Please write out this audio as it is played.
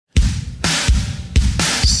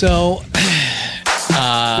So,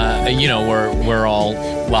 we're all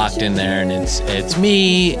locked in there, and it's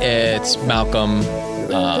me, it's Malcolm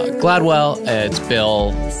Gladwell, it's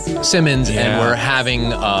Bill Simmons, and we're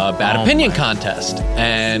having a bad opinion contest,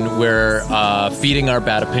 and we're feeding our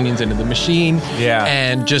bad opinions into the machine. Yeah.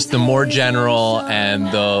 And just the more general and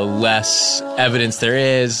the less evidence there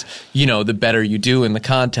is, the better you do in the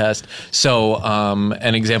contest. So,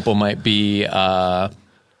 an example might be,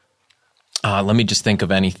 let me just think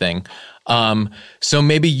of anything. So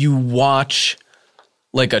maybe you watch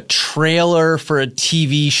like a trailer for a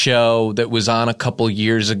TV show that was on a couple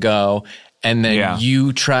years ago, and then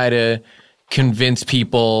you try to convince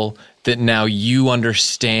people that now you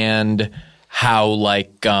understand how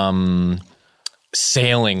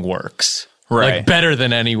sailing works. Right. Like better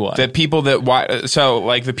than anyone. The people that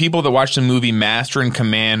the people that watch the movie Master and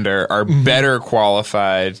Commander are better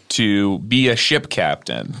qualified to be a ship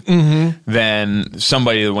captain than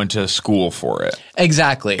somebody that went to school for it.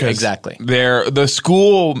 Exactly. The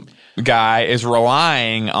school guy is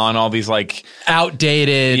relying on all these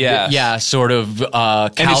outdated, sort of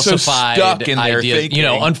calcified and he's so stuck in their ideas. thinking.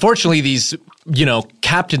 Unfortunately, these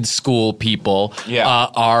captain school people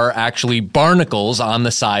are actually barnacles on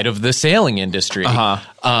the side of the sailing industry.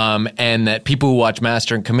 And that people who watch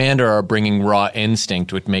Master and Commander are bringing raw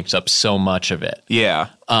instinct, which makes up so much of it. Yeah.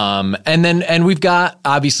 And we've got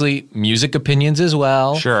obviously music opinions as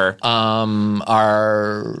well. Sure.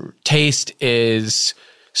 Our taste is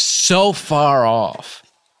so far off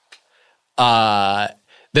that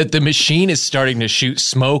the machine is starting to shoot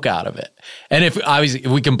smoke out of it. And if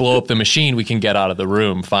we can blow up the machine, we can get out of the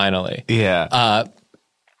room finally. Yeah.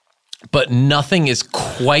 But nothing is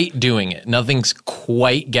quite doing it. Nothing's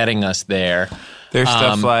quite getting us there. There's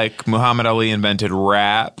stuff like Muhammad Ali invented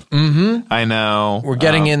rap. Mm-hmm. I know. We're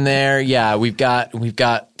getting in there. Yeah, we've got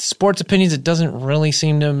sports opinions. It doesn't really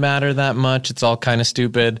seem to matter that much. It's all kind of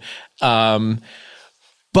stupid.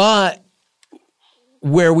 But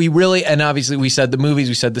where we really, and obviously we said the movies,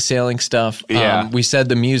 we said the sailing stuff, we said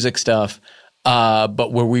the music stuff,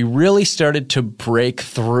 but where we really started to break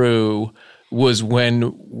through was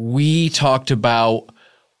when we talked about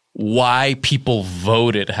why people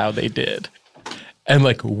voted how they did. And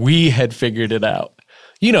we had figured it out.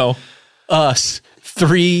 Us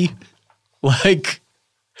three,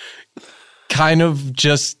 kind of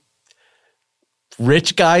just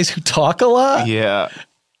rich guys who talk a lot. Yeah.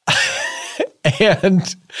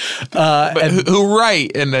 And who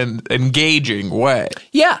write in an engaging way.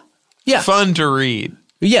 Yeah. Fun to read.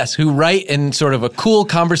 Yes, who write in sort of a cool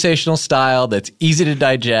conversational style that's easy to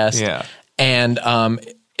digest. Yeah. And the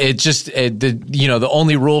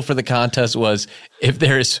only rule for the contest was if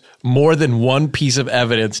there's more than one piece of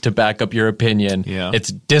evidence to back up your opinion,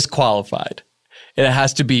 it's disqualified. It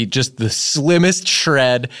has to be just the slimmest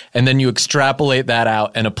shred, and then you extrapolate that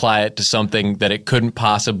out and apply it to something that it couldn't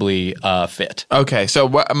possibly fit. Okay, so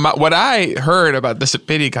what I heard about this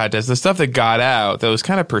opinion contest, the stuff that got out that was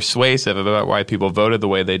kind of persuasive about why people voted the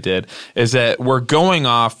way they did, is that we're going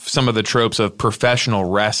off some of the tropes of professional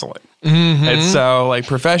wrestling. Mm-hmm. And so,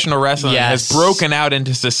 professional wrestling has broken out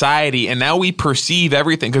into society, and now we perceive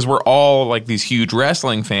everything because we're all these huge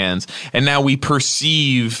wrestling fans, and now we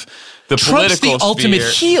perceive the Trump's political the ultimate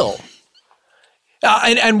heel.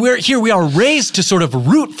 And we are raised to sort of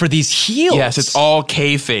root for these heels. Yes, it's all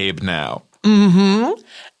kayfabe now. Mm-hmm.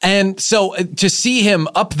 And so to see him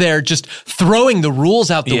up there just throwing the rules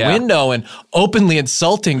out the window and openly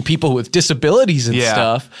insulting people with disabilities and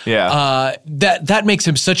stuff, that makes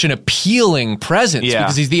him such an appealing presence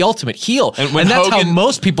because he's the ultimate heel. And that's how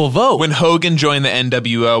most people vote. When Hogan joined the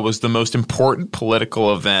NWO was the most important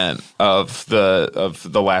political event of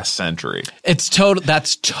the last century.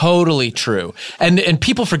 That's totally true. And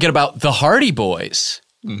people forget about the Hardy Boys.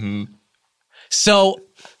 Mm-hmm. So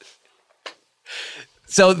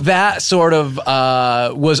that sort of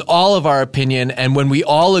was all of our opinion, and when we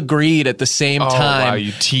all agreed at the same time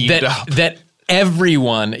you teed up. that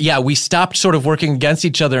everyone, we stopped sort of working against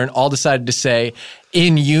each other and all decided to say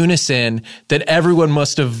in unison that everyone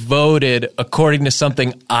must have voted according to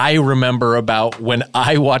something I remember about when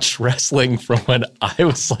I watched wrestling from when I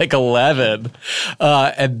was 11.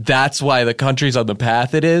 And that's why the country's on the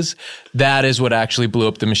path it is. That is what actually blew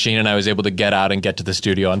up the machine, and I was able to get out and get to the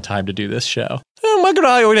studio on time to do this show.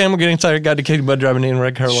 I'm getting tired. Got to kick butt driving in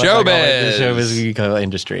red car. Showbiz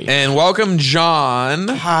industry. And welcome, John.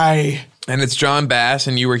 Hi. And it's John Bass,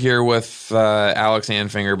 and you were here with Alex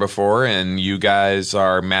Anfinger before, and you guys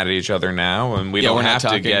are mad at each other now, and we don't have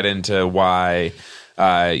to get into why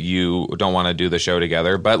you don't want to do the show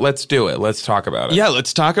together, but let's do it. Let's talk about it. Yeah,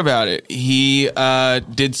 let's talk about it. He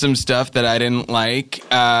did some stuff that I didn't like.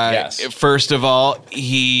 Yes. First of all,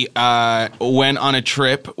 he went on a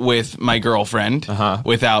trip with my girlfriend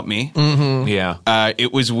without me. Yeah.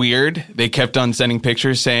 It was weird. They kept on sending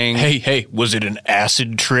pictures saying, Hey, was it an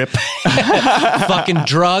acid trip? Fucking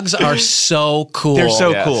drugs are so cool. they're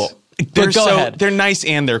so Yes. cool. But go ahead. They're nice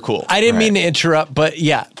and they're cool. I didn't mean to interrupt, but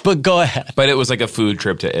go ahead. But it was like a food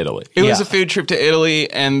trip to Italy. It was Yeah. a food trip to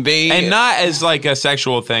Italy, and they And not as like a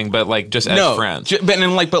sexual thing, but like just as friends.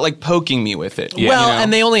 but poking me with it. Yeah. Well, You know?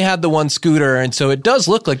 and they only had the one scooter, and so it does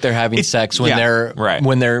look like they're having sex when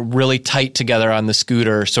they're really tight together on the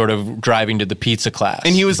scooter, sort of driving to the pizza class.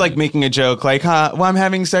 And he was like making a joke, like, well, I'm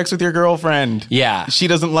having sex with your girlfriend. Yeah. She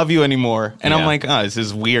doesn't love you anymore. And I'm Yeah. like, this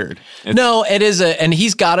is weird. No, it is and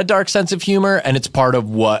he's got a dark sense of humor, and it's part of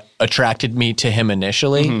what attracted me to him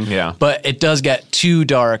initially. Yeah. But it does get too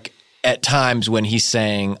dark at times when he's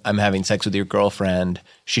saying, I'm having sex with your girlfriend.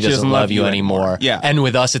 She doesn't love you anymore. Yeah. And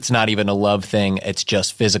with us, it's not even a love thing. It's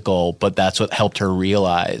just physical, but that's what helped her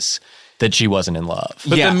realize that she wasn't in love.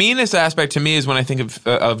 But Yeah. the meanest aspect to me is when I think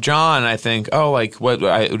of John, I think, like, what do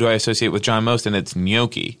I associate with John most? And it's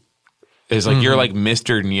gnocchi. It's like, you're like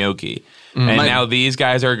Mr. Gnocchi. And now these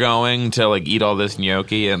guys are going to like eat all this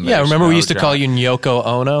gnocchi. And Yeah, there's remember we no used to call John. you Nyoko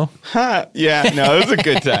Ono? Yeah, no, it was a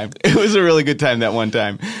good time. It was a really good time that one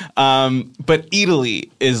time. But Italy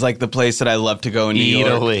is like the place that I love to go in New York.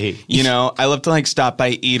 Italy. You know, I love to like stop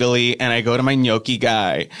by Italy, and I go to my gnocchi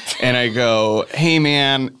guy and I go, hey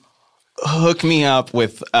man, hook me up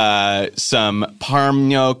with some parm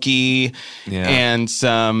gnocchi and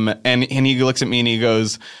and he looks at me and he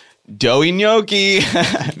goes, doughy gnocchi.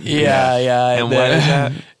 Yeah. And what is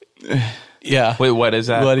that? Yeah. Wait, what is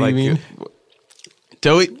that? What do you Like, mean?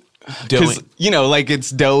 Doughy. Doughy. Because like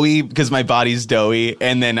it's doughy because my body's doughy,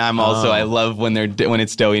 and then I'm also I love when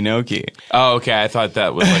it's doughy gnocchi. Oh, okay. I thought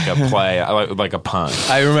that was like a play, like a pun.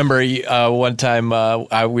 I remember one time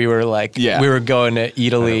we were like, we were going to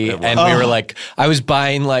Italy, and we were like, I was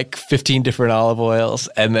buying like 15 different olive oils,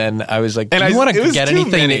 and then I was like, do you want to get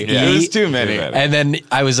anything to eat? It was too many. And then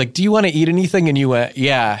I was like, do you want to eat anything? And you went,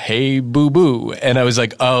 yeah, hey, boo boo. And I was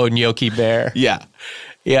like, oh, gnocchi bear. Yeah.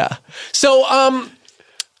 Yeah. So,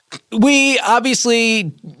 we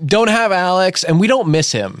obviously don't have Alex, and we don't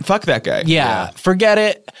miss him. Fuck that guy. Yeah. Forget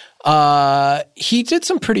it. He did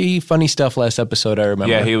some pretty funny stuff last episode, I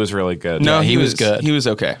remember. Yeah, he was really good. No, Yeah, he was good. He was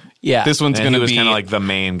okay. Yeah. This one's And going he to was be kind of like the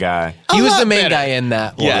main guy. He was lot the main better. guy in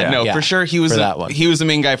that one. Yeah, for sure. He was for that one. He was the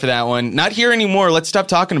main guy for that one. Not here anymore. Let's stop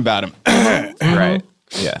talking about him. Right.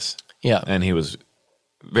 Yes. Yeah. And he was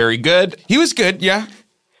very good, He was good. Yeah.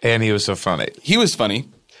 and he was so funny. He was funny.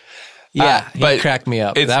 Yeah, he but cracked me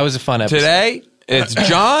up. it's- That was a fun episode. Today, it's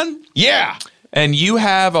John. Yeah. And you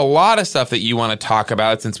have a lot of stuff that you want to talk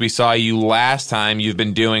about since we saw you last time. You've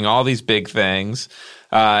been doing all these big things.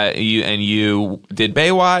 You did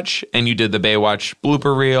Baywatch, and you did the Baywatch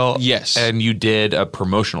blooper reel. Yes. And you did a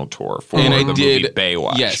promotional tour for And the I movie did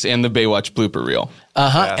Baywatch. Yes, and the Baywatch blooper reel.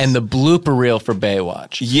 Yes. And the blooper reel for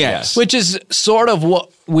Baywatch. Yes. Which is sort of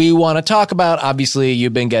what we want to talk about. Obviously,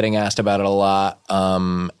 you've been getting asked about it a lot.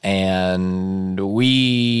 And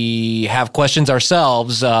we have questions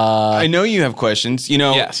ourselves. I know you have questions.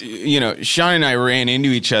 Yes. Sean and I ran into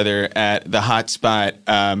each other at the hot spot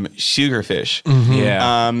Sugarfish.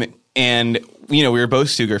 Yeah. And we were both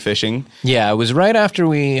sugar fishing. Yeah, it was right after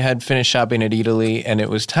we had finished shopping at Italy, and it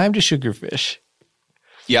was time to sugarfish.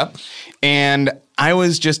 Yep. And we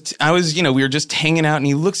were just hanging out, and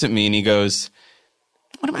he looks at me and he goes,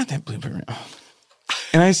 what about that blooper reel?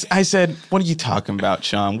 And I said, what are you talking about,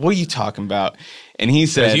 Sean? What are you talking about? And he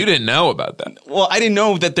said, Because you didn't know about that. well, I didn't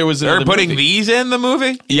know that there was They're another putting movie. these in the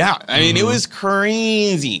movie? Yeah, I mean, it was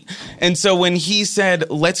crazy. And so when he said,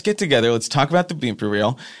 let's get together, let's talk about the blooper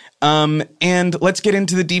reel, and let's get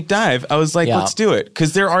into the deep dive, I was like, Yeah. let's do it.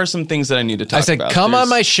 Because there are some things that I need to talk I said, about. come on There's-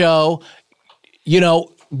 my show,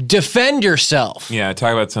 defend yourself. Yeah,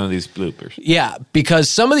 talk about some of these bloopers. Yeah, because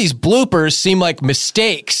some of these bloopers seem like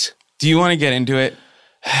mistakes. Do you want to get into it?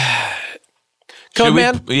 Should we-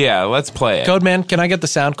 Codeman, yeah, let's play it. Codeman, can I get the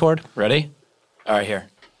sound cord? Ready? All right, here.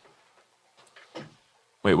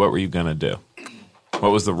 Wait, what were you going to do?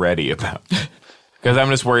 What was the ready about? Because I'm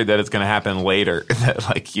just worried that it's going to happen later.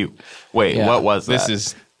 Wait, Yeah. what was that? This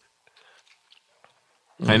is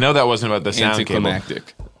I know that wasn't about the sound cable.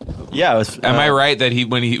 anticlimactic. Yeah, it was. Am I right that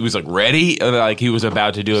when he was like ready, like he was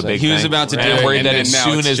about to do a big he thing? was about to And do I'm it, worried and that then as now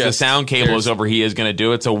soon it's as the just- sound cable is over, he is going to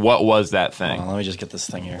do it. So what was that thing? Let me just get this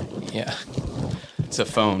thing here. Yeah. It's a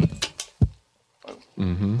phone.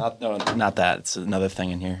 Not that. It's another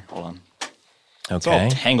thing in here. Hold on. It's all Okay.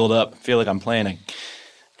 tangled up. I feel like I'm playing a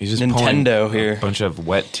He's just Nintendo pulling here. a bunch of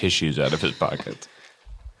wet tissues out of his pockets.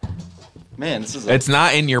 man. This is It's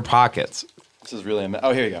not in your pockets. really.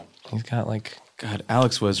 Oh, here you go. He's got like God,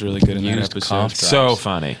 Alex was really good in that Used episode. cough So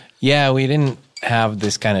funny. yeah, we didn't have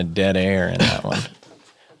this kind of dead air in that one.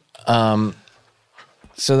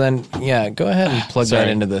 So then yeah, go ahead and plug that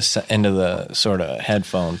Sorry. into the sort of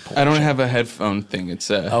headphone. I don't have a headphone thing. It's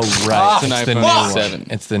a Oh right, It's an it's the iPhone new one. 7.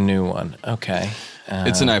 It's the new one. Okay.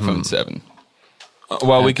 It's an iPhone 7.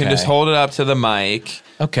 Well, we can Okay. just hold it up to the mic.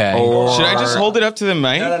 Okay. Or Should I just hold it up to the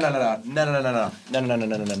mic? No.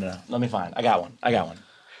 Let me find. I got one.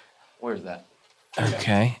 Where's that?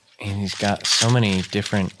 Okay. And he's got so many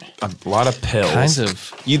different A lot of pills. kinds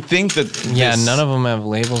of. You'd think that Yeah, this none of them have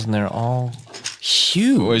labels, and they're all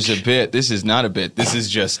huge. was a bit. This is not a bit. This is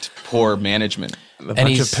just poor management. A And bunch of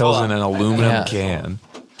he's- pills in an aluminum Yeah. can.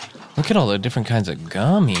 Look at all the different kinds of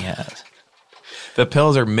gum he has. The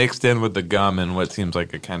pills are mixed in with the gum in what seems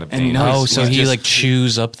like a kind of And dangerous. no, Oh, He's so he just- like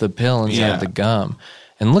chews up the pill inside Yeah. of the gum.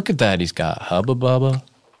 And look at that. He's got Hubba Bubba,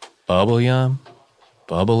 Bubble Yum,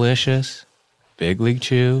 Bubblicious, Big League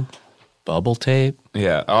Chew, Bubble Tape.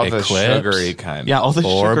 Yeah, all the Eclipse. sugary kind. Yeah, all the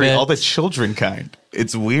Orbit. sugary, all the children kind.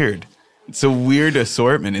 It's weird. It's a weird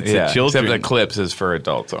assortment. It's Yeah, a children. except Eclipse is for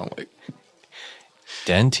adults only.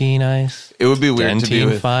 Dentine Ice, It would be weird to be Dentine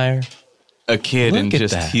with Fire. a kid Look and at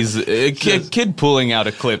just that. he's a kid pulling out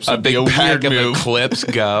Eclipse A would be big a pack weird of move. Eclipse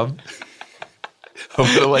gum.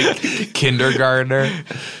 Over like kindergartner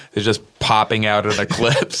is just popping out an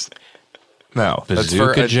Eclipse. No,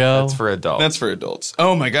 Bazooka Joe. That's for adults. That's for adults.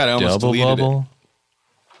 Oh my god, I almost Double deleted Bubble.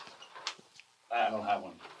 I don't have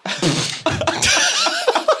one.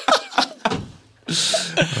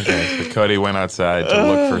 Okay, so Cody went outside to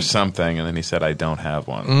look for something, and then he said, "I don't have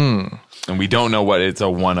one." And we don't know what it's a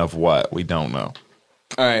one of what. We don't know.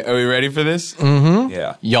 it. All right, are we ready for this?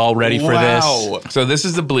 Yeah. Y'all ready for Wow. this? So this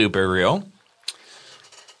is the blooper reel.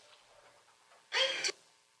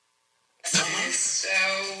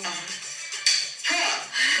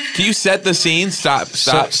 Can you set the scene? Stop.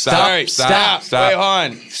 All right, Stop. Wait, hold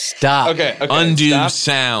on. Stop. Okay. Undo stop.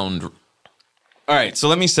 sound. All right, so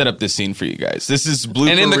let me set up this scene for you guys. This is blooper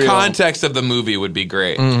And in the reel. context of the movie would be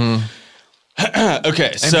great. Okay,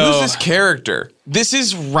 And so who's this character? this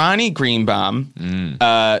is Ronnie Greenbaum,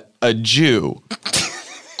 a Jew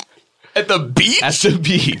At the beach? at the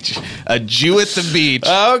beach, a Jew at the beach,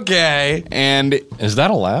 Okay. and Is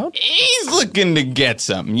that allowed? he's looking to get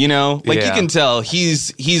some. You know, like you Yeah. can tell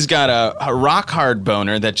he's got a rock hard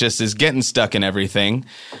boner that just is getting stuck in everything.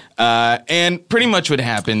 And pretty much what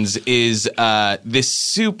happens is this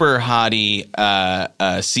super hottie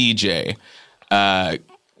CJ,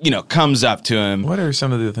 comes up to him. What are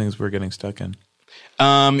some of the things we're getting stuck in?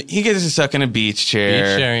 He gets stuck in a beach chair.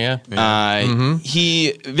 Beach chair, yeah.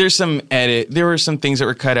 There were some things that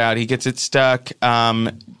were cut out. He gets it stuck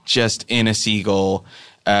just in a seagull.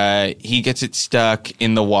 He gets it stuck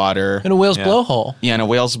in the water. In a whale's Yeah. blowhole. Yeah, in a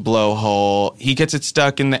whale's blowhole. He gets it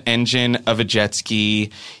stuck in the engine of a jet ski.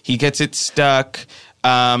 He gets it stuck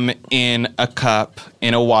in a cup,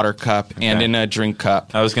 in a water cup, and in a drink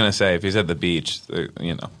cup. I was going to say, if he's at the beach, it's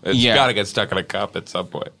Yeah. got to get stuck in a cup at some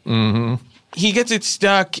point. He gets it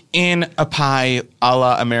stuck in a pie, a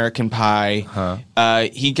la American Pie.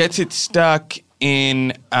 He gets it stuck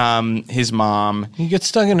in his mom. You get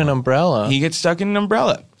stuck in an umbrella. He gets stuck in an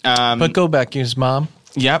umbrella. but go back, his mom.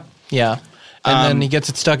 Yep. Yeah. And then he gets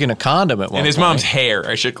it stuck in a condom at one And his point. mom's hair,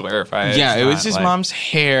 I should clarify. Yeah, It's it was not his like- mom's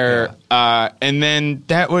hair. And then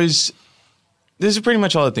these are pretty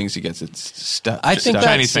much all the things he gets. It's stuck. I think stuck. that's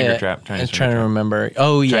Chinese finger it. trap, Chinese I was finger trying to trap. remember.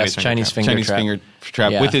 Oh, yes, finger Chinese trap. finger Chinese trap. finger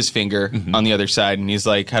trap Yeah. with his finger on the other side, and he's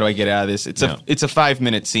like, "How do I get out of this?" It's Yeah. a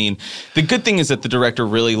 5-minute scene. The good thing is that the director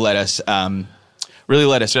really let us go.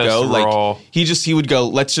 roll. Like he would go,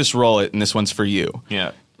 "Let's just roll it," and this one's for you.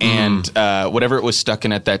 Yeah. And whatever it was stuck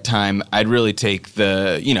in at that time, I'd really take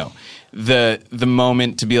the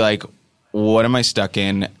moment to be like, what am I stuck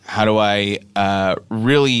in? How do I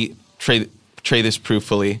really portray this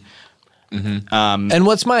prooffully? And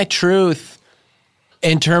what's my truth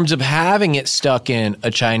in terms of having it stuck in a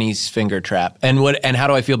Chinese finger trap? And how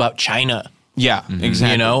do I feel about China? Yeah,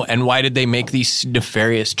 exactly. You know, and why did they make these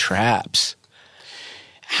nefarious traps?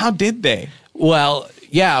 How did they? Well,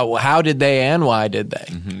 yeah. Well, how did they, and why did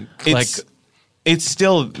they? It's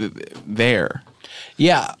still there.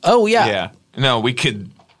 Yeah. Oh, yeah. Yeah. No, we could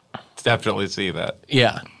definitely see that.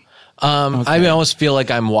 Yeah. I almost feel like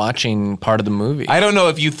I'm watching part of the movie. I don't know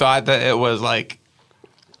if you thought that it was like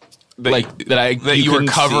that you were couldn't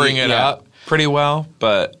covering see, it yeah. up pretty well,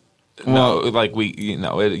 but no, like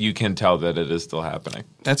you can tell that it is still happening.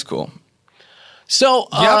 That's cool. So,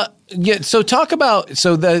 so talk about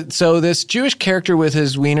this Jewish character with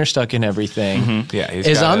his wiener stuck in everything Yeah, he's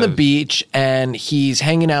is got on the a- beach and he's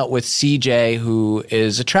hanging out with CJ, who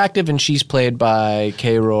is attractive, and she's played by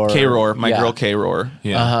Kay Rohr. K. Rohr, my Yeah. girl K. Rohr.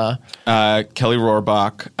 Yeah. Kelly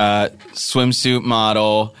Rohrbach, swimsuit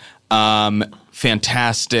model,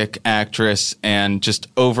 fantastic actress, and just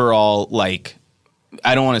overall, like,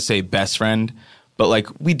 I don't want to say best friend, but like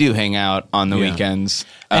we do hang out on the weekends.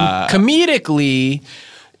 And comedically,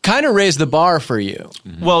 kind of raised the bar for you.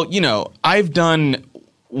 Well, you know, I've done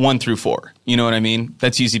 1 through 4. You know what I mean?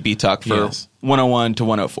 That's UCB talk for Yes. 101 to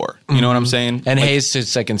 104. You know what I'm saying? And Like, Hayes to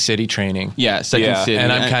Second City training. yeah, Second Yeah. City.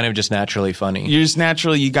 And I'm kind of just naturally funny. you're just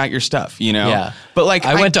naturally, you got your stuff, you know? Yeah. But like,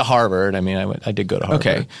 I went to Harvard. I mean, I did go to Harvard.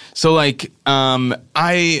 okay. So like,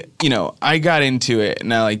 I got into it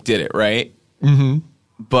and I like did it, right? Mm-hmm.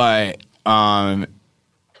 But,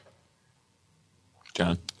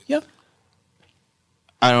 John. Yeah.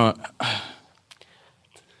 I don't,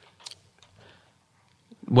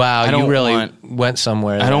 Wow, I don't you really want- went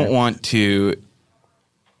somewhere. I don't there. want to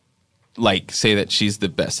like say that she's the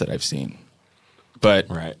best that I've seen, but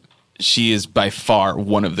Right. she is by far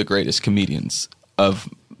one of the greatest comedians of,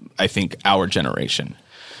 I think, our generation.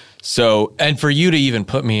 So And for you to even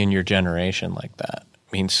put me in your generation like that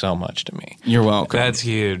means so much to me. you're welcome. That's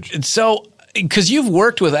huge. So, because you've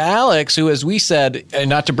worked with Alex, who, as we said, and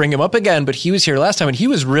not to bring him up again, but he was here last time and he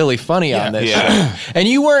was really funny on this Yeah. show. And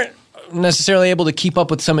you weren't necessarily able to keep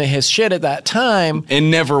up with some of his shit at that time. It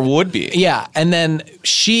never would be. Yeah. And then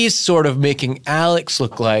she's sort of making Alex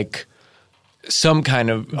look like some kind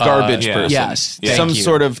of Garbage Yeah. person. Yes. Yeah. Some thank you.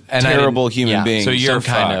 sort of And I terrible didn't- human yeah. being. So you're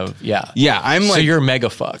some kind fucked. of, yeah. Yeah, I'm like, So you're mega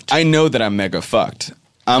fucked. I know that I'm mega fucked.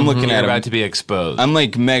 I'm looking You're at him. about to be exposed. I'm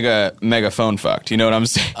like mega phone fucked. You know what I'm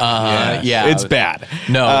saying? Yeah. It's bad.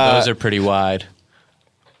 No, those are pretty wide.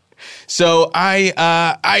 So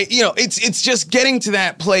I, you know, it's just getting to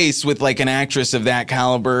that place with like an actress of that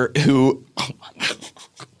caliber who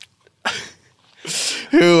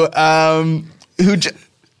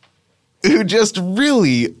just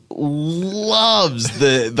really loves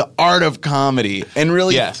the art of comedy and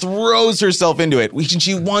really Yes. throws herself into it.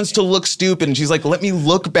 She wants to look stupid and she's like, let me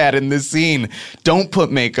look bad in this scene. Don't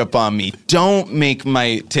put makeup on me. Don't make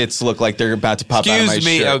my tits look like they're about to pop out of my Excuse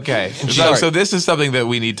me. shirt. Okay. Sorry. So this is something that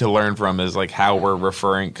we need to learn from is like how we're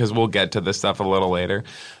referring, because we'll get to this stuff a little later.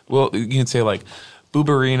 Well, you can say like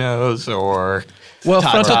booberinos or Well,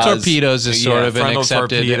 frontal Tatas. torpedoes is sort Yeah, of an frontal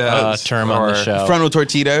accepted torpedoes term on the or show. Frontal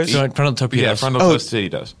tortitos? Frontal torpedoes. yeah, frontal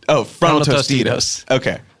tostitos. Oh, frontal Frontal tostitos.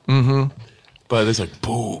 Okay. But it's like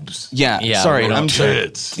boobs. Yeah, Yeah, sorry. we don't- I'm sorry.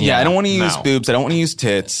 Tits. Yeah, I don't want to use No. boobs. I don't want to use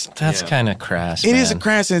tits. That's Yeah. kind of crass. It is a man.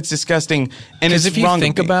 crass and it's disgusting. And it's Because if you wrong to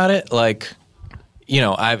think me. about it, like, you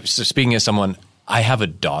know, so speaking as someone, I have a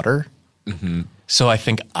daughter. So I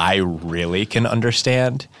think I really can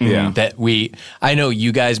understand Yeah. that I know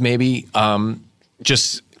you guys maybe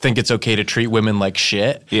just think it's okay to treat women like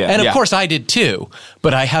shit. Yeah. And of Yeah. course I did too,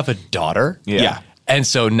 but I have a daughter. Yeah. And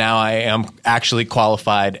so now I am actually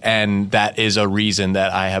qualified, and that is a reason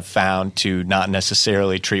that I have found to not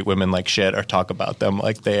necessarily treat women like shit or talk about them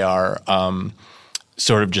like they are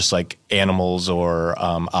sort of just like animals or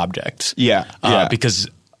objects. Yeah, yeah. Because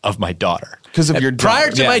of my daughter. 'Cause of And your prior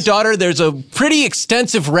daughter, to my yes. daughter, there's a pretty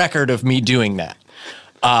extensive record of me doing that,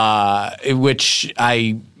 which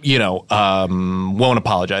I, won't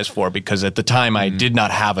apologize for, because at the time I did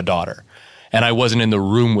not have a daughter, and I wasn't in the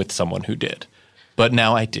room with someone who did. But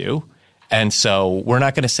now I do. And so we're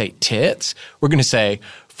not going to say tits. We're going to say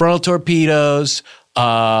frontal torpedoes,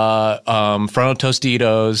 frontal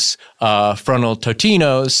tostitos, frontal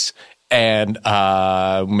totinos, and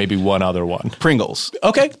maybe one other one. Pringles.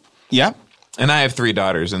 Okay. Yeah. And I have 3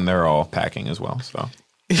 daughters, and they're all packing as well. So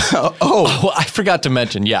Oh, Well, I forgot to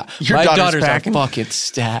mention, yeah. Your my daughter's daughters packing? are fucking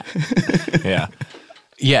stat. yeah,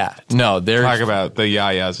 Yeah. No, they're talk about the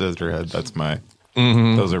Yaya sisterhood. That's my.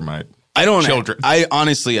 Those are my. I don't. Children. I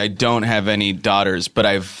honestly, I don't have any daughters, but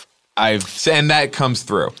I've. And that comes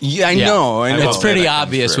through. Yeah, I Yeah. know. I know. It's pretty that comes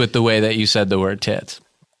obvious through. with the way that you said the word tits.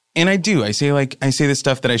 And I do. I say the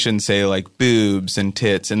stuff that I shouldn't say, like boobs and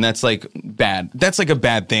tits, and that's like bad. That's like a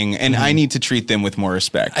bad thing, and I need to treat them with more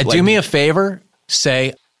respect. Like, Do me a favor,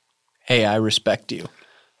 say, hey, I respect you.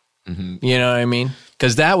 You know what I mean?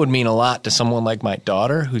 Because that would mean a lot to someone like my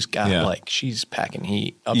daughter, who's got Yeah. she's packing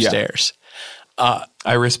heat upstairs.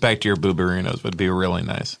 I respect your booberinos. Would be really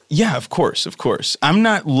nice. Yeah, of course, of course. I'm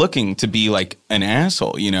not looking to be like an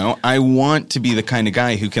asshole, you know? I want to be the kind of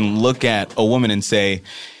guy who can look at a woman and say,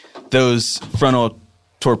 those frontal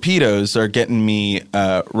torpedoes are getting me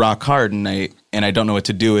rock hard, and and I don't know what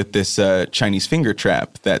to do with this Chinese finger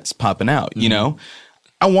trap that's popping out, you know?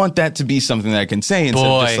 I want that to be something that I can say instead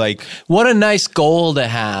of just like, what a nice goal to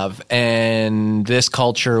have. And this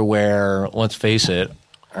culture where, let's face it,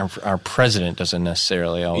 our president doesn't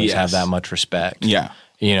necessarily always have that much respect. yeah.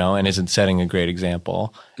 You know, and isn't setting a great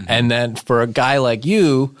example. And then for a guy like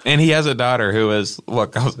you, And he has a daughter who is,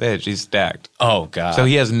 look, I'll say it, she's stacked. oh God, So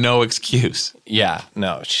he has no excuse. yeah,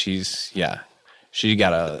 no, she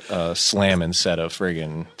got a slamming set of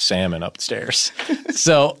friggin' salmon upstairs.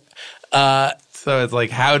 So So it's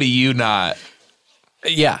like, how do you not?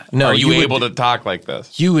 yeah, no, Are you would- able to talk like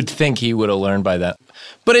this? You would think he would have learned by that,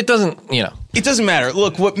 but it doesn't. You know, It doesn't matter.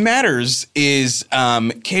 Look, what matters is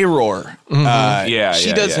K-Roar.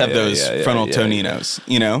 She does have those frontal toninos,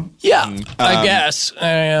 you know? yeah, I guess.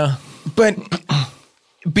 But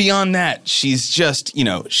beyond that, she's just, you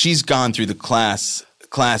know, she's gone through the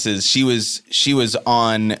classes. She was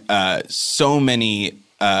on so many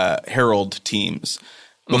Herald teams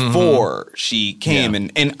before she came,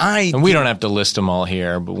 and And we don't have to list them all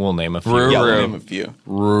here, but we'll name a few. Ruru. yeah, we'll name a few.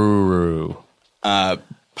 Ruru.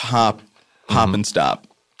 Pop and stop.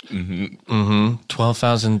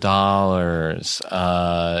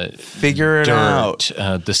 $12,000. Figure it out.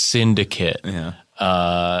 Dirt. The Syndicate. Yeah.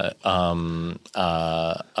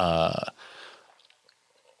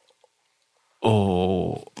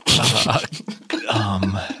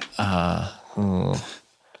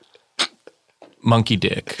 Monkey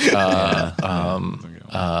Dick. The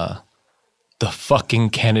fucking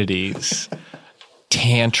Kennedys.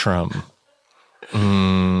 Tantrum.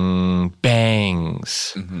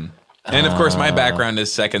 Bangs. And of course, my background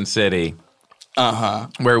is Second City,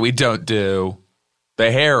 where we don't do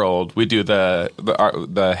the Herald. We do the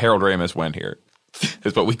Harold Ramis went here,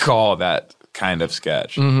 is what we call that kind of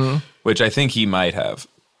sketch, which I think he might have.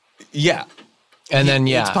 Yeah. And then,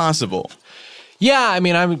 yeah. It's possible. Yeah, I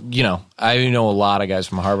mean, I know a lot of guys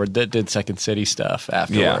from Harvard that did Second City stuff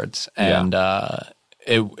afterwards. Yeah. And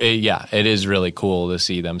it is really cool to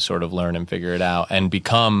see them sort of learn and figure it out and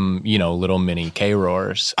become, you know, little mini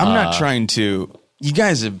K-Roars. I'm not trying to. You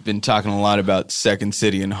guys have been talking a lot about Second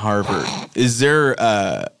City and Harvard. Is there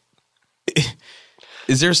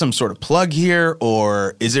some sort of plug here,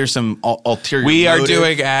 or is there some ulterior? We are motive?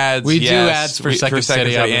 doing ads. We do ads for Second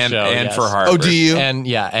City on the and, show, and yes. for Harvard. Oh, do you?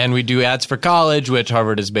 And we do ads for college, which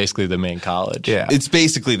Harvard is basically the main college. Yeah. It's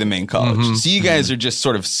basically the main college. So you guys are just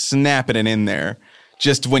sort of snapping it in there,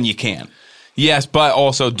 just when you can. Yes, but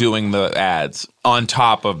also doing the ads on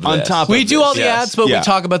top of this. On top of We do all the Yes. ads, but Yeah. we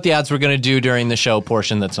talk about the ads we're going to do during the show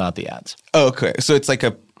portion that's not the ads. Okay, so it's like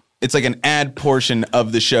an ad portion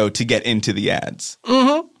of the show to get into the ads.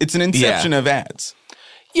 Mm-hmm. It's an inception of ads.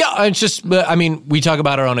 Yeah, it's just, I mean, we talk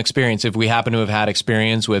about our own experience. If we happen to have had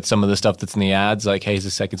experience with some of the stuff that's in the ads, like, hey, it's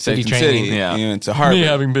a Second City training. Yeah. You know, it's a Harvard. Me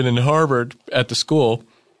having been in Harvard at the school,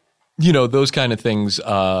 you know, those kind of things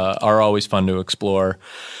are always fun to explore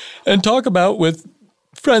and talk about with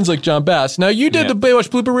friends like John Bass. Now, you did the Baywatch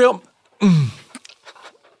blooper reel.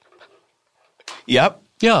 Yep.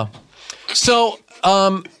 Yeah. So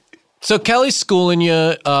Kelly's schooling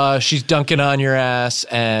you. She's dunking on your ass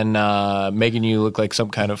and making you look like some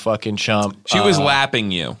kind of fucking chump. She was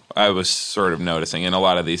lapping you. I was sort of noticing in a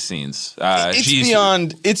lot of these scenes.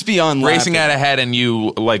 It's beyond racing laughing. out ahead, and you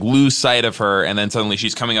like lose sight of her, and then suddenly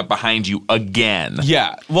she's coming up behind you again.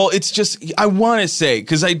 Yeah. Well, it's just, I want to say,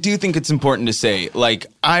 because I do think it's important to say, like,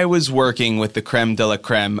 I was working with the creme de la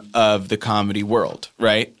creme of the comedy world,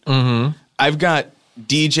 right? Mm-hmm. I've got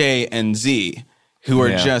DJ and Z, who are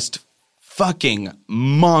just fucking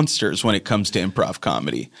monsters when it comes to improv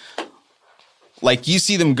comedy. Like, you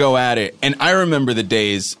see them go at it, and I remember the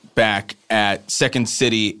days back at Second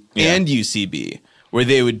City and UCB where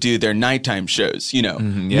they would do their nighttime shows, you know,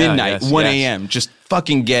 midnight, 1 a.m., just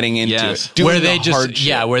fucking getting into it. Doing where they the hard just,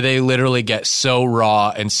 shit. where they literally get so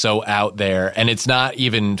raw and so out there. And it's not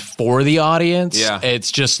even for the audience. Yeah. It's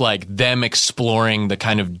just like them exploring the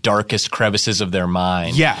kind of darkest crevices of their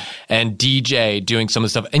mind. Yeah. And DJ doing some of the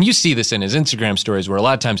stuff. And you see this in his Instagram stories where a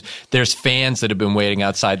lot of times there's fans that have been waiting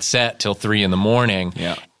outside set till 3 a.m.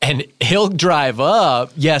 Yeah. And he'll drive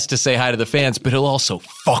up, yes, to say hi to the fans, but he'll also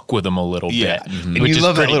fuck with them a little Yeah. bit, And which you is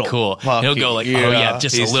love that pretty little cool. fuck He'll go you. like, Yeah. oh yeah,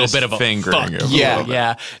 just He's a little just bit of a fingering fuck. him a Yeah, little bit.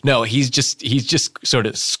 yeah. No, he's just sort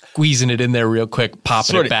of squeezing it in there real quick,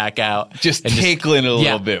 popping Sort it of back out, just and tickling it a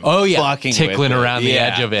little bit. Oh yeah, fucking tickling with it. around the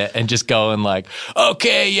Yeah. edge of it, and just going like,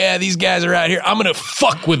 okay, yeah, these guys are out here. I'm gonna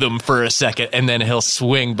fuck with them for a second, and then he'll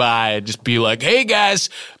swing by and just be like, hey guys.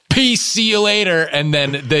 Peace, see you later. And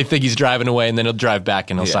then they think he's driving away, and then he'll drive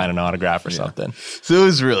back and he'll sign an autograph or something. So it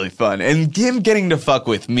was really fun. And him getting to fuck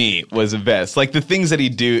with me was the best. Like, the things that he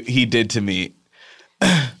did to me,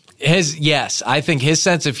 I think his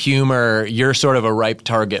sense of humor, you're sort of a ripe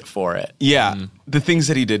target for it. Yeah. The things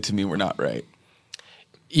that he did to me were not right.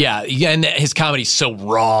 Yeah, and his comedy's so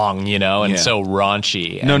wrong, and so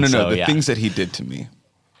raunchy. No. So, The things that he did to me,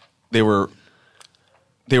 they were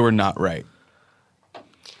not right.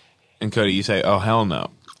 And Cody, you say, "Oh hell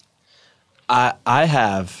no." I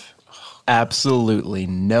have absolutely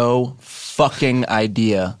no fucking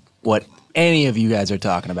idea what any of you guys are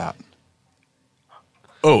talking about.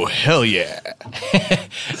 Oh hell yeah!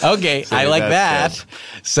 Okay, I like that. that's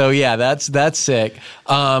So yeah, that's sick.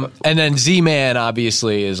 And then Z-Man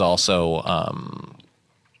obviously is also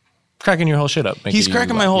cracking your whole shit up. He's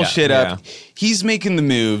cracking my whole shit up. Yeah. He's making the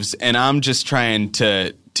moves, and I'm just trying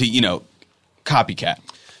to copycat.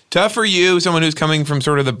 Tough for you, someone who's coming from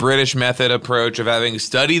sort of the British method approach of having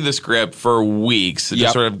studied the script for weeks,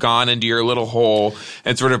 just sort of gone into your little hole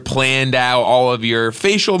and sort of planned out all of your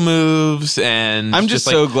facial moves and I'm just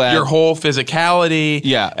so glad. your whole physicality.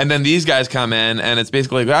 Yeah. And then these guys come in and it's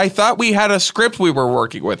basically, I thought we had a script we were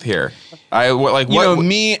working with here.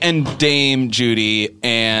 Me and Dame Judy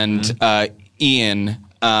and Ian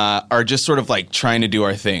are just sort of like trying to do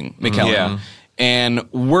our thing, McKellen. Yeah. And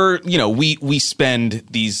we spend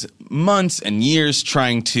these months and years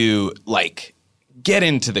trying to like get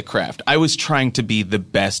into the craft. I was trying to be the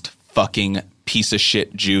best fucking piece of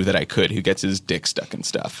shit Jew that I could who gets his dick stuck in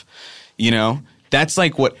stuff. That's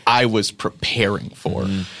like what I was preparing for.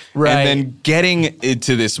 Right. And then getting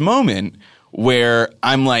into this moment where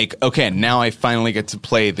I'm like, okay, now I finally get to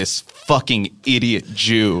play this fucking idiot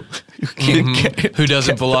Jew who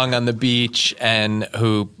doesn't belong on the beach and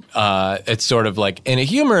who it's sort of like in a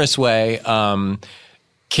humorous way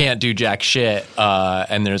can't do jack shit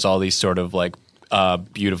and there's all these sort of like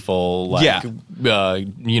beautiful like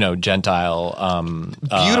Gentile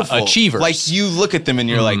beautiful achievers. Like you look at them and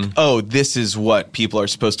you're like, oh, this is what people are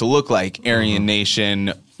supposed to look like. Aryan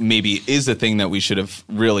Nation maybe is a thing that we should have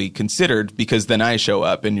really considered, because then I show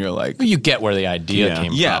up and you're like, you get where the idea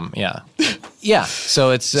came from. Yeah. So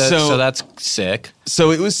it's so that's sick. So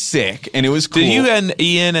it was sick and it was cool. Did you and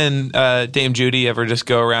Ian and Dame Judy ever just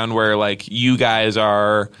go around where like you guys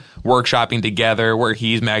are workshopping together, where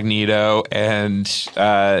he's Magneto and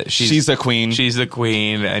she's a queen. She's the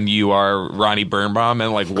queen and you are Ronnie Birnbaum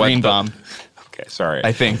and like what Greenbaum. Okay, sorry.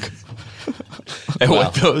 I think. And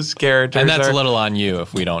what those characters and that's are? a little on you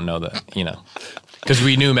if we don't know that, because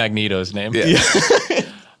we knew Magneto's name.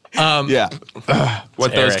 Yeah.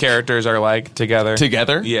 What those Eric. characters are like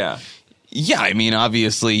together. Yeah. Yeah, I mean,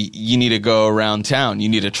 obviously, you need to go around town. You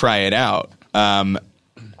need to try it out. I'm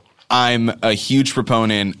a huge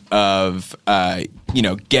proponent of,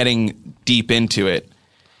 getting deep into it,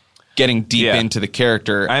 getting deep into the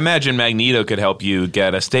character. I imagine Magneto could help you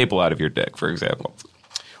get a staple out of your dick, for example.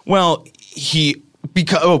 Well,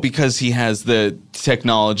 because he has the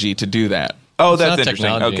technology to do that. Oh, It's that's not interesting.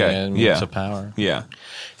 technology, Okay. man. Yeah. It's a power. Yeah.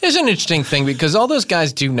 There's an interesting thing because all those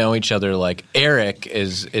guys do know each other. Like Eric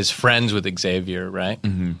is friends with Xavier, right?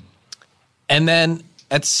 Mm-hmm. And then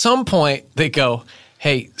at some point they go,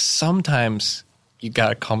 "Hey, sometimes you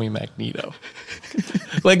gotta call me Magneto."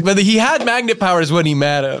 But he had magnet powers when he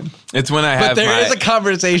met him. It's when I But have there is a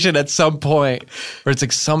conversation at some point where it's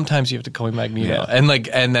like sometimes you have to call me Magneto,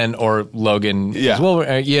 Yeah. or Logan as well,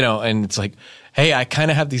 and it's like, hey, I kind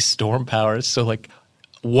of have these storm powers, so like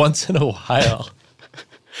once in a while.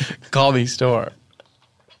 Call me Storm.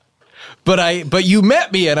 But you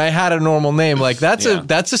met me and I had a normal name. Like that's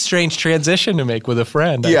a strange transition to make with a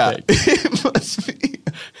friend. I think. It must be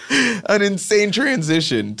an insane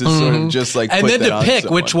transition to sort of just like and put then that to on pick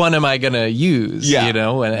someone. which one am I going to use?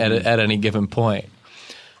 At any given point.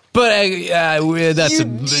 But that's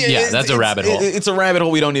a rabbit hole. It's a rabbit hole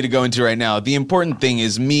we don't need to go into right now. The important thing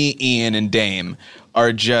is me, Ian, and Dame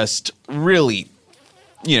are just really,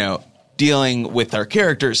 dealing with our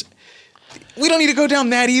characters. We don't need to go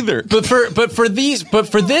down that either. But for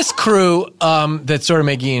this crew that's sort of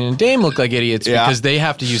making Ian and Dame look like idiots because they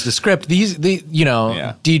have to use the script. DJ,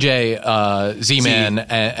 Z-Man,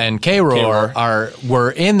 and K-Roar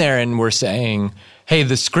were in there and were saying, "Hey,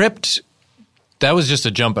 the script." That was just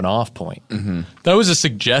a jumping off point. Mm-hmm. That was a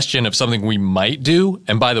suggestion of something we might do.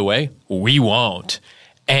 And by the way, we won't.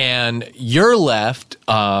 And you're left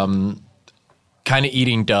kind of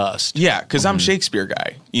eating dust. Yeah, because I'm Shakespeare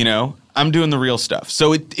guy, I'm doing the real stuff.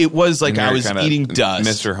 So it was like I was eating dust.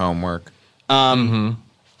 Mr. Homework. I'm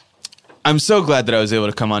so glad that I was able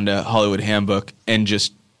to come onto Hollywood Handbook and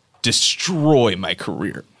just destroy my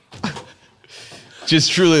career.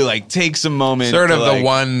 Just truly like take some moment. Sort to, of the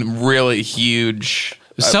one really huge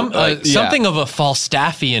Something of a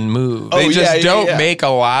Falstaffian move. They just yeah, don't yeah. make a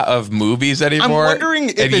lot of movies anymore. I'm wondering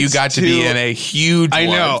if and you it's got to be too- in a huge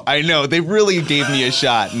one. I know. They really gave me a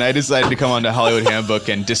shot, and I decided to come on to Hollywood Handbook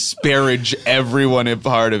and disparage everyone a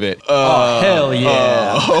part of it. Hell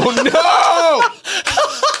yeah. Oh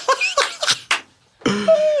no!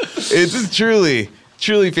 It's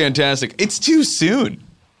truly fantastic. It's too soon.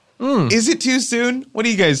 Is it too soon? What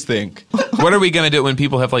do you guys think? What are we going to do when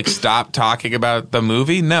people have like stopped talking about the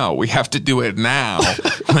movie? No, we have to do it now.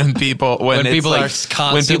 when people When it's people like, are when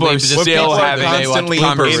constantly people are just still people are having constantly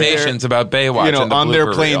conversations about Baywatch, You know, and the on their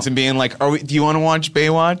blooper planes reel. and being like, do you want to watch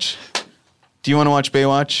Baywatch? Do you want to watch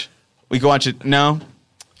Baywatch? We can watch it. No?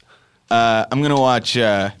 I'm going to watch...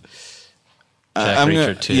 Jack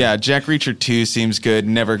Reacher 2. Yeah, Jack Reacher 2 seems good.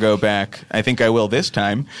 Never go back. I think I will this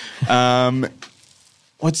time.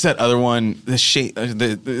 What's that other one? The shape,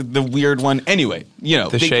 the weird one. Anyway, you know,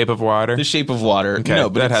 The Shape of Water. The Shape of Water. Okay, no,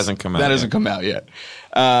 but that it's- hasn't come out That yet. hasn't come out yet.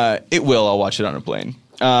 It will. I'll watch it on a plane.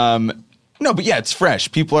 No, but yeah, it's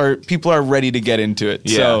fresh. People are ready to get into it.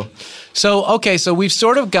 Yeah. So we've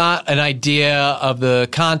sort of got an idea of the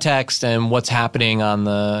context and what's happening on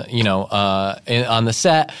the, on the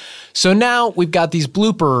set. So now we've got these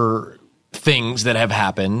blooper things that have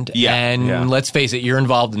happened. Yeah. And Yeah. let's face it, you're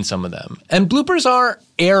involved in some of them. And bloopers are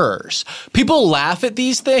errors. People laugh at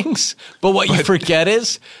these things, but what you forget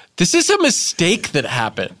is this is a mistake that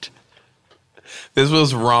happened. This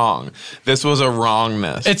was wrong. This was a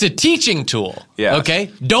wrongness. It's a teaching tool. Yes. Okay?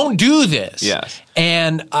 Don't do this. Yes.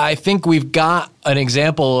 And I think we've got an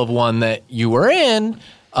example of one that you were in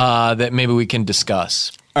that maybe we can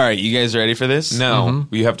discuss. All right, you guys ready for this? no,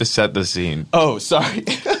 you have to set the scene. Oh, sorry.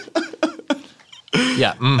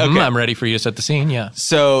 Yeah. Okay. I'm ready for you to set the scene. Yeah.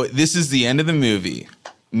 So this is the end of the movie.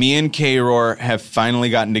 Me and K-Roar have finally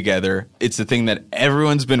gotten together. It's the thing that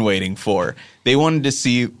everyone's been waiting for. They wanted to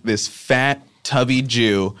see this fat, tubby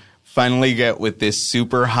Jew finally get with this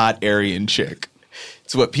super hot Aryan chick.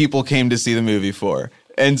 It's what people came to see the movie for.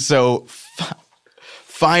 And so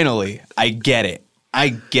finally, I get it. I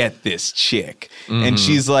get this chick. And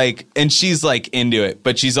she's like into it,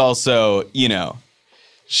 but she's also,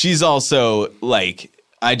 like,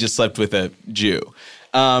 I just slept with a Jew.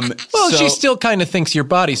 Well, she still kind of thinks your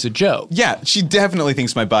body's a joke. Yeah, she definitely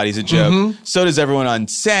thinks my body's a joke. So does everyone on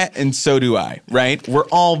set, and so do I, right? We're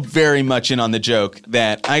all very much in on the joke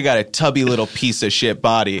that I got a tubby little piece of shit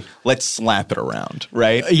body. Let's slap it around,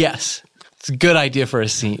 right? Yes. It's a good idea for a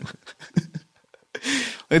scene.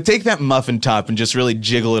 Take that muffin top and just really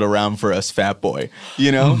jiggle it around for us, fat boy.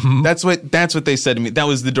 You know? That's what they said to me. That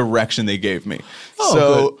was the direction they gave me.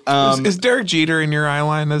 Is Derek Jeter in your eye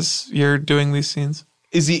line as you're doing these scenes?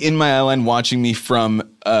 Is he in my island watching me from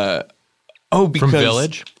because From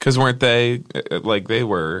Village? Because weren't they like they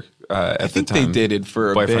were at I think the time? they did it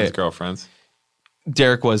for a boyfriends, bit. girlfriends,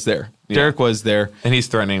 Derek was there. Derek was there. and he's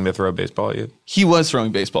threatening to throw a baseball at you. He was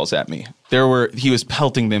throwing baseballs at me. He was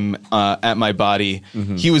pelting them at my body.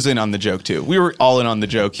 He was in on the joke too. We were all in on the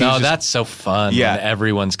joke. He was just- That's so fun. Yeah. When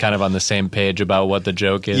everyone's kind of on the same page about what the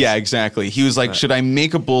joke is. yeah, exactly. He was like, should I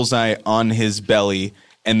make a bullseye on his belly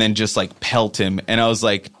and then just like pelt him? And I was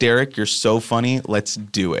like, Derek, you're so funny. Let's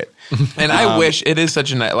do it. And I wish it is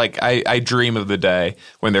such a like I dream of the day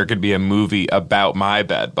when there could be a movie about my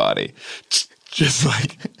bad body. Just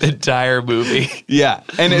like the entire movie Yeah,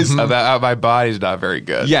 and it's about how my body's not very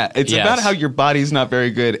good. yeah, it's Yes. about how your body's not very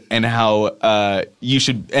good and how you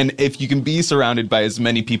should, and if you can be surrounded by as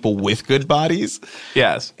many people with good bodies,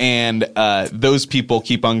 Yes. and those people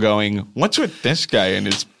keep on going, what's with this guy and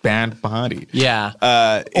his bad body? Yeah.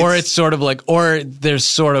 Or it's sort of like, or there's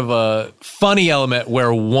sort of a funny element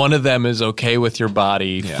where one of them is okay with your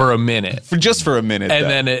body for a minute. just for a minute, And though.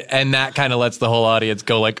 then and that kind of lets the whole audience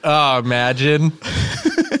go like, oh, imagine.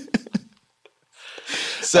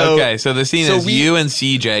 so So the scene is you and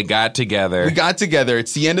CJ got together. we got together.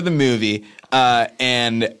 It's the end of the movie,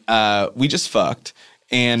 and we just fucked.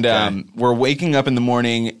 And we're waking up in the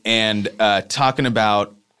morning and talking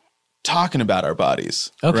about our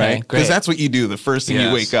bodies. Okay, right? great. Because that's what you do. The first thing you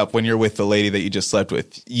Yes. wake up when you're with the lady that you just slept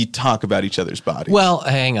with, you talk about each other's bodies. Well,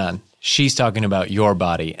 hang on. She's talking about your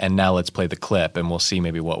body, and now let's play the clip, and we'll see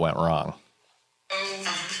maybe what went wrong. I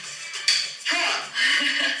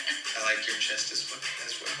like your chest as well.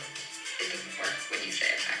 It doesn't work when you say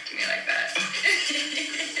it back to me like that.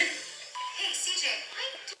 Hey, CJ.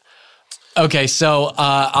 Okay, so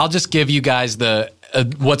I'll just give you guys the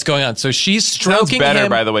what's going on. So she's Sounds stroking better, him.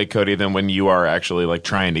 by the way, Cody, than when you are actually like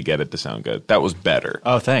trying to get it to sound good. That was better.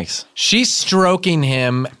 Oh, thanks. She's stroking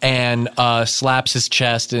him and slaps his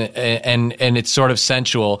chest, and it's sort of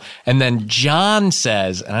sensual. And then John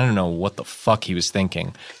says, and I don't know what the fuck he was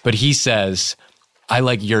thinking, but he says, "I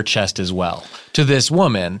like your chest as well," to this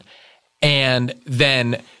woman. And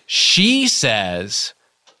then she says,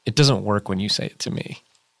 "It doesn't work when you say it to me."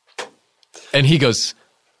 And he goes,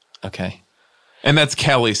 "Okay." And that's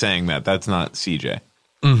Kelly saying that. That's not CJ.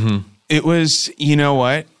 It was, you know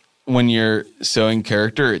what? When you're so in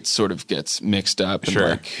character, it sort of gets mixed up in Sure.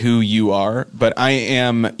 like who you are. But I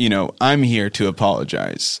am, I'm here to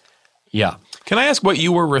apologize. Yeah. Can I ask what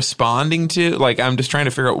you were responding to? Like, I'm just trying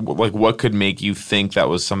to figure out like what could make you think that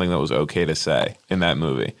was something that was okay to say in that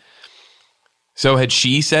movie. So had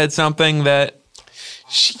she said something that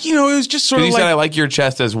It was just sort you of said I like, like your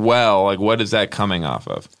chest as well? Like, what is that coming off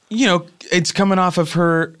of? it's coming off of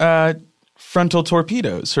her frontal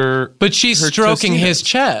torpedoes. But she's her stroking his tostitos.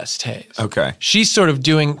 chest, Hayes. Okay. She's sort of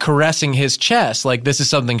caressing his chest. Like, this is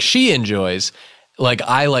something she enjoys. Like,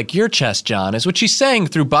 "I like your chest, John," is what she's saying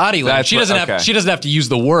through body language. That's She doesn't okay. have to use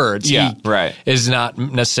the words. Yeah, He right. is not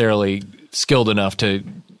necessarily skilled enough to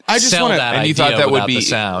I just sell wanna- that And you idea thought that would without be the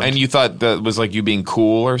sound. and you thought that was like you being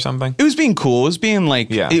cool or something? It was being cool. It was being like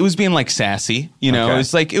Yeah. it was being like sassy.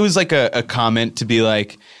 Okay. It was like a comment to be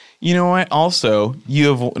like, you know what? Also, you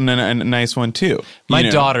have a nice one too. My You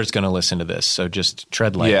know? daughter's going to listen to this, so just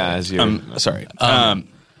tread lightly. Yeah, as you Sorry.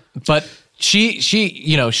 But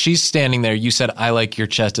she's standing there. You said, "I like your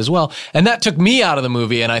chest as well." And that took me out of the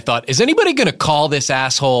movie, and I thought, is anybody going to call this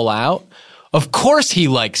asshole out? Of course he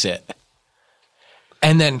likes it.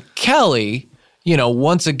 And then Kelly,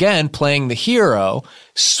 once again playing the hero,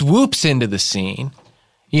 swoops into the scene,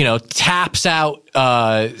 taps out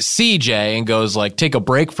CJ and goes like, "Take a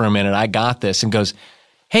break for a minute. I got this." And goes,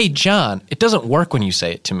 "Hey, John, it doesn't work when you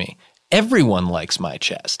say it to me. Everyone likes my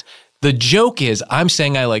chest. The joke is I'm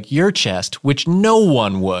saying I like your chest, which no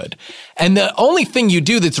one would. And the only thing you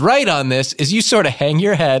do that's right on this is you sort of hang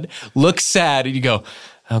your head, look sad, and you go,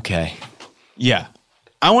 okay." Yeah.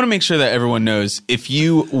 I want to make sure that everyone knows if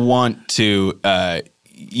you want to,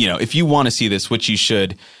 if you want to see this, which you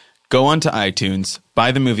should, go onto iTunes,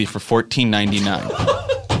 buy the movie for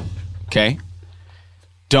 $14.99. Okay?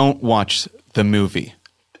 Don't watch the movie.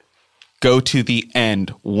 Go to the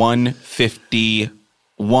end, 150,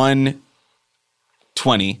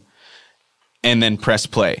 120, and then press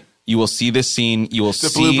play. You will see this scene. You will the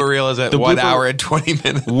see blooper reel is at the 1 blooper- hour and 20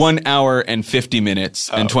 minutes. 1 hour and 50 minutes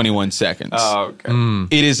and 21 seconds. Oh,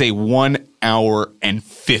 okay. It is a 1 hour and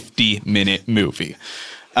 50 minute movie.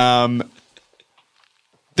 There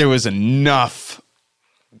was enough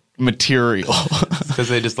material Because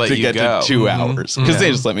they just let to you get go. to 2 hours because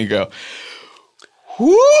they just let me go.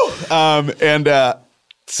 Woo!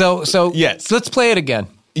 So Yes. let's play it again.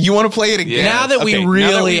 You want to play it again? Yeah. Now that we Okay,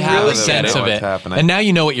 really have really a sense know of what's it, happening. and now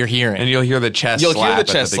you know what you're hearing. And you'll hear the chest You'll hear slap the at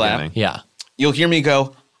chest the slap. beginning. yeah. You'll hear me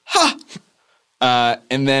go, ha!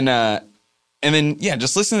 And then, yeah,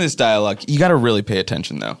 just listen to this dialogue. You got to really pay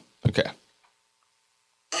attention, though. Okay.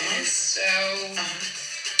 So,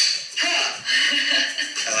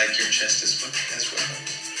 I like your chest as well.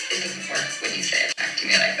 It doesn't work when you say it back to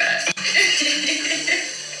me like that.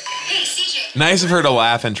 Hey, CJ. Nice of her to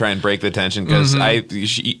laugh and try and break the tension because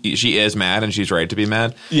she is mad and she's right to be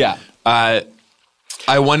mad. Yeah. I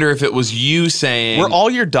wonder if it was you saying Were all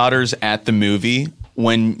your daughters at the movie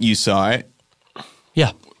when you saw it?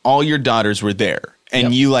 Yeah. All your daughters were there.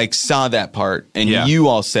 And you saw that part and Yeah. you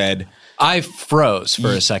all said, I froze for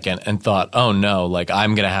a second and thought, oh no,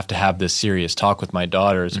 I'm going to have this serious talk with my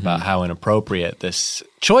daughters about how inappropriate this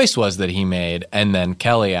choice was that he made. And then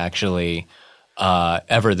Kelly actually,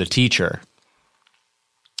 Ever the teacher,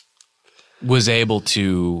 was able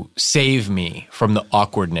to save me from the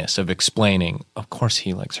awkwardness of explaining, of course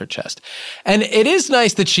he likes her chest. And it is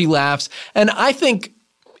nice that she laughs. And I think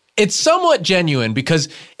it's somewhat genuine because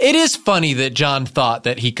it is funny that John thought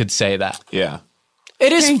that he could say that. Yeah.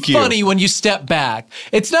 It is Thank you. funny when you step back.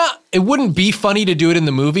 It wouldn't be funny to do it in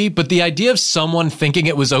the movie, but the idea of someone thinking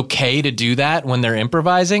it was okay to do that when they're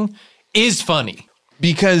improvising is funny.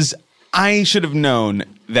 because I should have known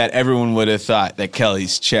that everyone would have thought that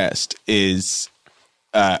Kelly's chest is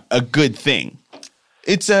a good thing.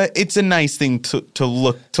 It's a nice thing to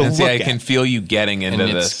look And see, I at. can feel you getting into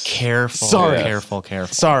And this. it's careful, Sorry. careful.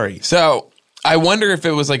 Sorry. So I wonder if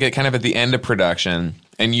it was like kind of at the end of production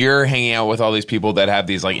and you're hanging out with all these people that have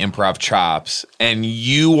these like improv chops, and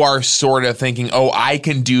you are sort of thinking, oh, I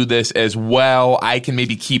can do this as well. I can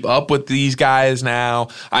maybe keep up with these guys now.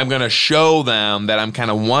 I'm going to show them that I'm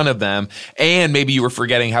kind of one of them. And maybe you were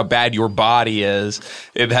forgetting how bad your body is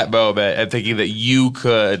in that moment and thinking that you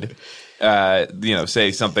could,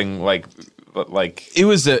 say something like it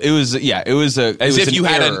was a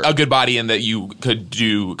good body and that you could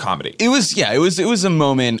do comedy. It was a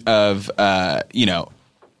moment of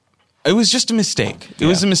it was just a mistake. It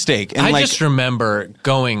was a mistake. And I just remember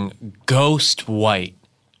going ghost white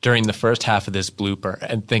during the first half of this blooper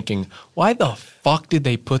and thinking, why the fuck did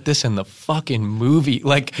they put this in the fucking movie?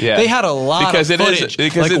 Like, they had a lot of footage.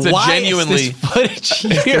 It's a genuinely footage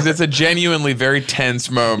here? Because it's a genuinely very tense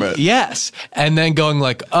moment. Yes. And then going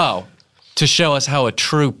like, oh, to show us how a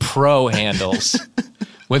true pro handles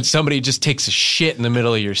when somebody just takes a shit in the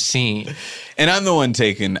middle of your scene. And I'm the one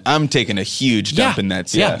taking a huge dump in that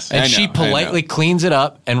scene. Yeah. And she politely cleans it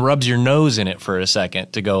up and rubs your nose in it for a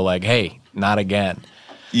second to go like, hey, not again.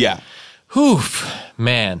 Yeah. Oof,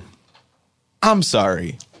 man. I'm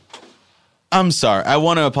sorry. I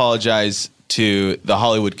want to apologize to the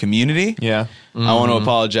Hollywood community. Yeah. Mm-hmm. I want to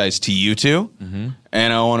apologize to you two. Mm-hmm.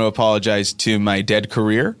 And I want to apologize to my dead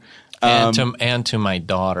career. And to my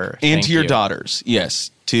daughter. And to your daughters. Yes.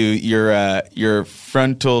 To your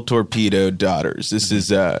frontal torpedo daughters. This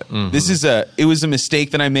is it was a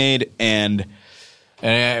mistake that I made, and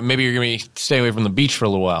maybe you're going to stay away from the beach for a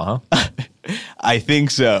little while, huh? I think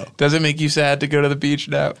so. Does it make you sad to go to the beach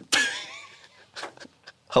now?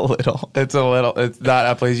 A little. It's not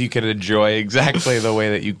a place you can enjoy exactly the way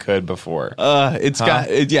that you could before. It's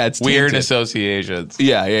weird tainted. associations.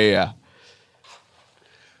 Yeah.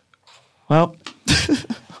 Well,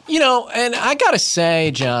 and I got to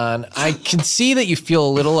say, John, I can see that you feel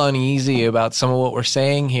a little uneasy about some of what we're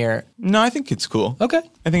saying here. No, I think it's cool. Okay.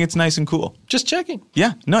 I think it's nice and cool. Just checking.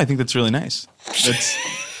 Yeah. No, I think that's really nice. That's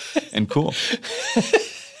and cool.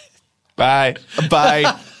 Bye.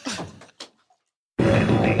 Bye.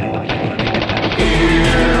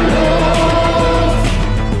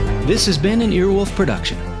 This has been an Earwolf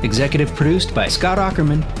production. Executive produced by Scott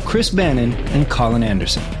Aukerman, Chris Bannon, and Colin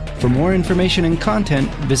Anderson. For more information and content,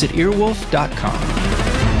 visit earwolf.com.